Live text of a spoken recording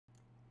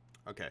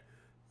Okay.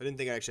 I didn't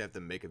think I'd actually have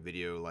to make a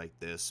video like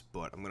this,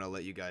 but I'm gonna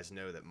let you guys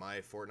know that my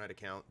Fortnite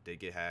account did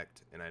get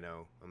hacked, and I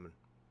know I'm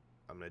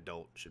an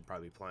adult, should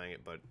probably be playing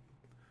it, but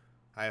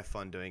I have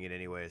fun doing it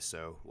anyway,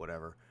 so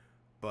whatever.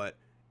 But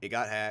it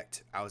got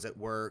hacked. I was at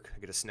work. I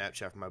get a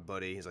Snapchat from my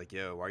buddy. He's like,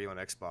 "Yo, why are you on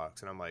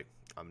Xbox?" And I'm like,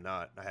 "I'm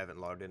not. I haven't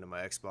logged into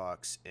my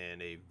Xbox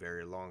in a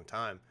very long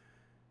time."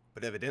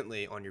 But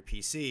evidently, on your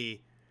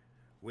PC,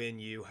 when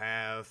you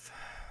have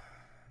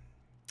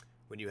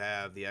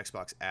the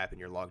Xbox app and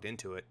you're logged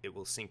into it, it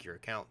will sync your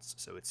accounts.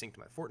 So it synced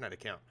my Fortnite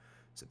account.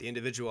 So the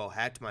individual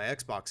hacked my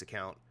Xbox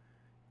account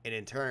and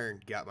in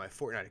turn got my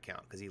Fortnite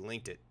account because he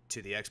linked it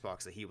to the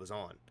Xbox that he was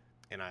on.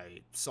 And I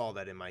saw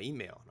that in my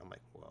email. And I'm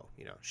like, well,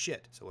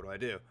 shit. So what do I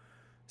do?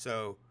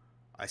 So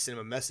I sent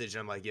him a message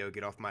and I'm like, yo,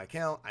 get off my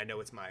account. I know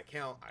it's my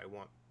account. I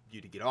want you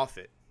to get off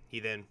it.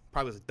 He then,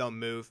 probably was a dumb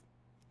move,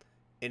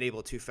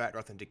 enabled two-factor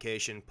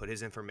authentication, put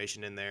his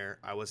information in there.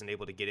 I wasn't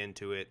able to get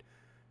into it.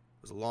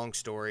 It was a long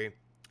story.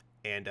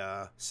 And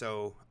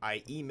so I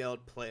emailed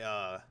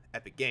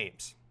Epic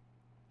Games.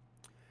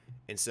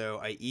 And so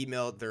I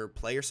emailed their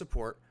player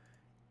support,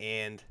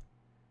 and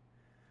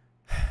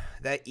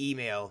that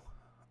email,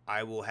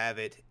 I will have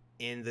it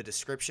in the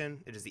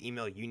description. It is the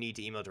email you need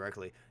to email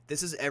directly.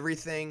 This is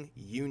everything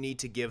you need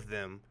to give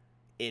them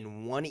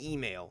in one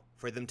email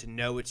for them to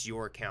know it's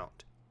your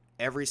account.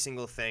 Every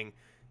single thing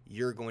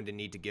you're going to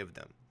need to give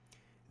them.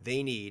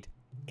 They need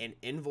an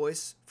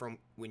invoice from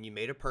when you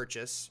made a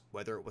purchase,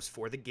 whether it was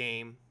for the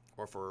game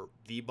or for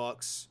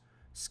V-Bucks,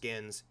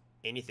 skins,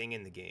 anything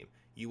in the game.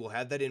 You will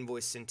have that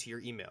invoice sent to your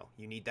email.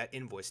 You need that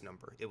invoice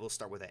number. It will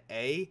start with an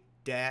A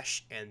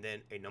dash and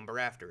then a number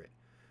after it.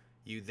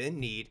 You then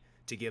need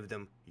to give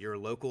them your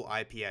local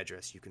IP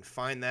address. You can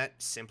find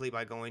that simply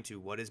by going to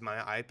what is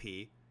my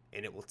IP,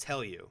 and it will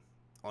tell you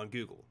on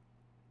Google.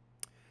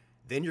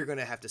 Then you're going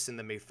to have to send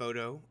them a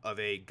photo of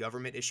a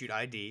government issued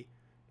ID,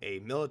 a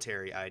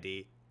military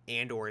ID,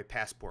 and or a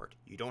passport.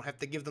 You don't have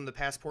to give them the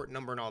passport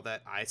number and all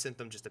that. I sent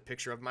them just a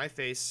picture of my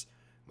face,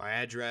 my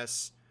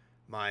address,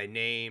 my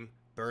name,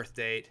 birth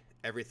date,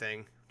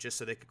 everything, just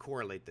so they could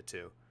correlate the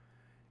two.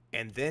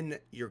 And then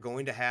you're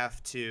going to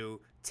have to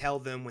tell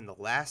them when the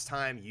last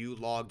time you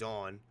logged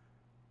on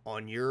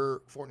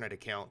your Fortnite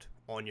account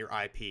on your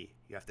IP.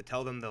 You have to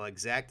tell them the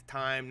exact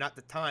time, not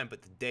the time,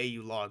 but the day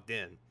you logged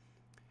in.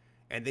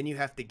 And then you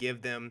have to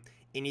give them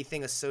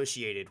anything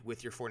associated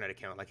with your Fortnite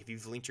account, like if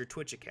you've linked your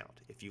Twitch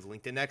account, if you've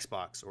linked an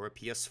Xbox or a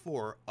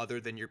PS4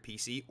 other than your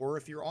PC, or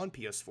if you're on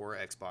PS4 or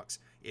Xbox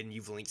and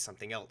you've linked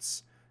something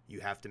else, you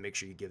have to make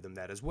sure you give them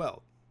that as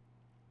well.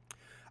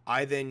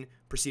 I then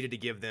proceeded to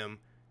give them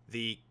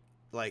the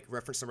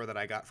reference number that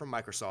I got from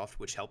Microsoft,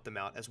 which helped them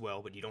out as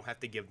well, but you don't have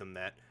to give them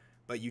that.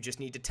 But you just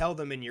need to tell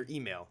them in your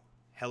email,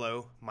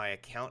 hello, my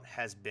account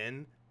has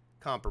been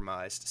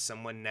compromised.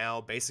 Someone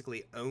now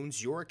basically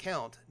owns your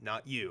account,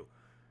 not you.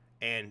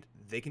 And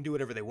they can do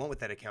whatever they want with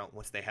that account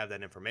once they have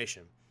that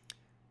information.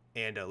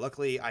 And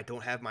luckily, I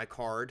don't have my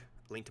card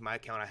linked to my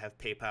account. I have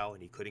PayPal,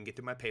 and he couldn't get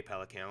to my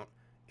PayPal account.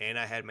 And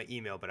I had my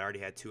email, but I already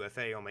had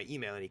 2FA on my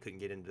email, and he couldn't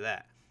get into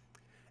that.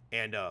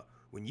 And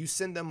when you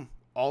send them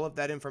all of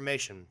that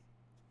information,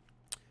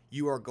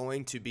 you are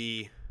going to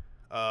be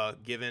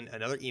given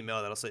another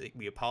email that'll say,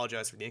 we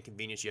apologize for the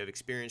inconvenience you have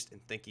experienced,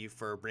 and thank you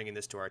for bringing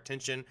this to our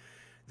attention.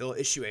 They'll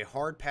issue a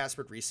hard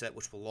password reset,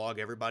 which will log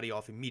everybody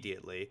off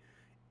immediately.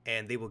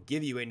 And they will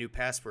give you a new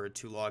password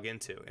to log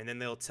into, and then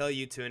they'll tell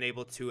you to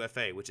enable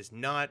 2FA, which is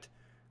not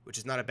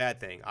a bad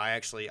thing. I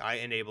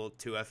enabled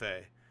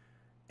 2FA,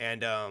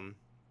 and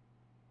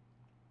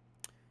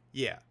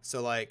yeah.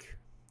 So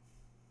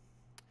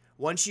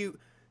once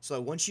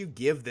you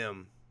give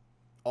them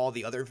all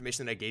the other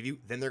information that I gave you,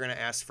 then they're going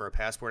to ask for a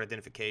passport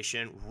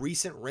identification,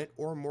 recent rent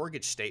or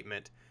mortgage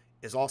statement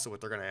is also what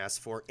they're going to ask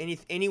for.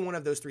 Any one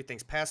of those three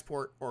things,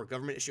 passport or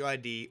government issue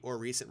ID or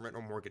recent rent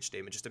or mortgage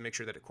statement, just to make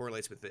sure that it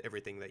correlates with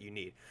everything that you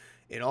need.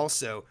 And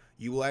also,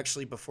 you will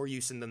actually, before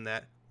you send them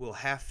that, will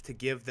have to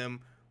give them,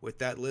 with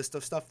that list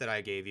of stuff that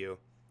I gave you,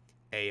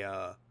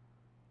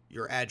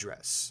 your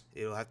address.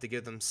 It'll have to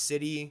give them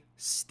city,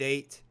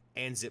 state,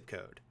 and zip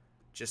code,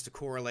 just to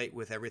correlate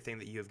with everything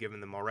that you have given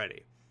them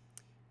already.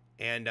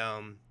 And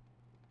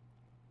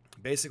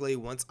basically,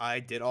 once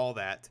I did all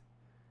that,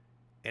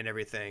 and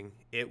everything,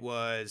 it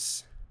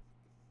was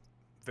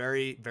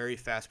very, very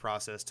fast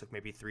process. Took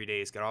maybe 3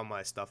 days, got all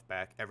my stuff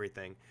back,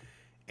 everything.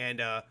 And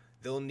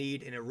they'll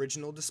need an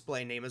original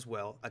display name as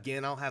well.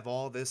 Again, I'll have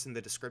all this in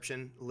the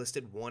description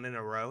listed one in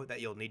a row that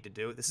you'll need to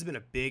do. This has been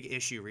a big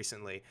issue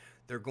recently.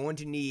 They're going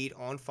to need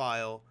on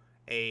file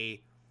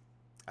a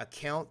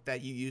account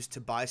that you use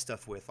to buy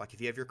stuff with. Like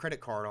if you have your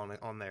credit card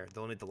on there,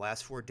 they'll need the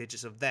last 4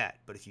 digits of that.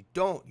 But if you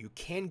don't, you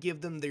can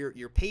give them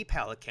your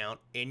PayPal account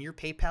and your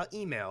PayPal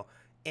email,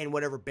 and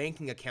whatever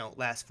banking account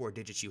last 4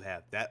 digits you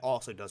have. That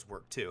also does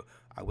work too.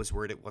 I was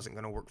worried it wasn't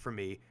going to work for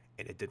me,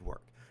 and it did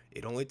work.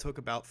 It only took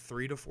about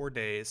 3 to 4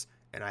 days,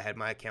 and I had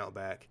my account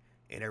back,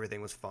 and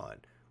everything was fine.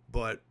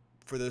 But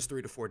for those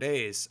 3 to 4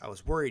 days, I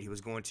was worried he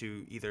was going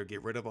to either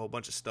get rid of a whole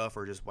bunch of stuff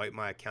or just wipe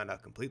my account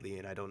out completely,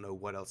 and I don't know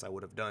what else I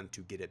would have done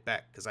to get it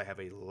back because I have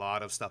a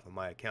lot of stuff on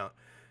my account.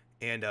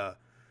 And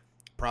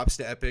props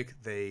to Epic,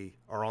 they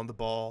are on the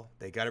ball.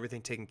 They got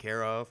everything taken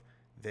care of.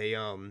 They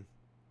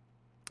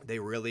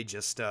really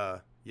just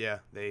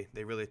they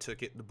really took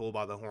the bull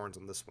by the horns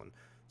on this one.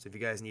 So if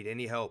you guys need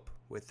any help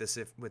with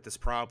this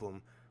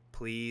problem,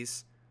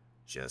 please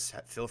just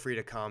feel free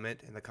to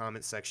comment in the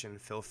comment section.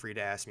 Feel free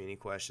to ask me any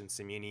questions.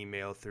 Send me an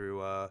email through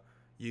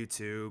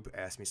YouTube.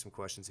 Ask me some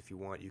questions if you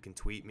want. You can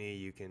tweet me.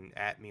 You can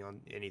 @ me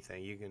on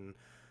anything. You can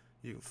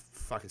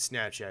fucking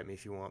Snapchat me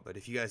if you want. But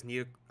if you guys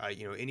need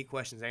any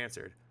questions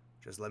answered,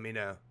 just let me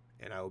know,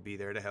 and I will be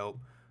there to help.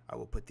 I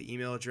will put the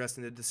email address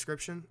in the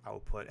description. I will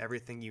put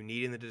everything you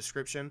need in the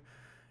description.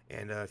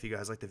 And if you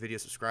guys like the video,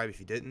 subscribe. If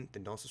you didn't,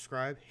 then don't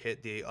subscribe.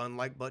 Hit the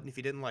unlike button if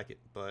you didn't like it.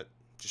 But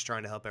just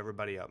trying to help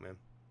everybody out, man.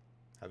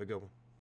 Have a good one.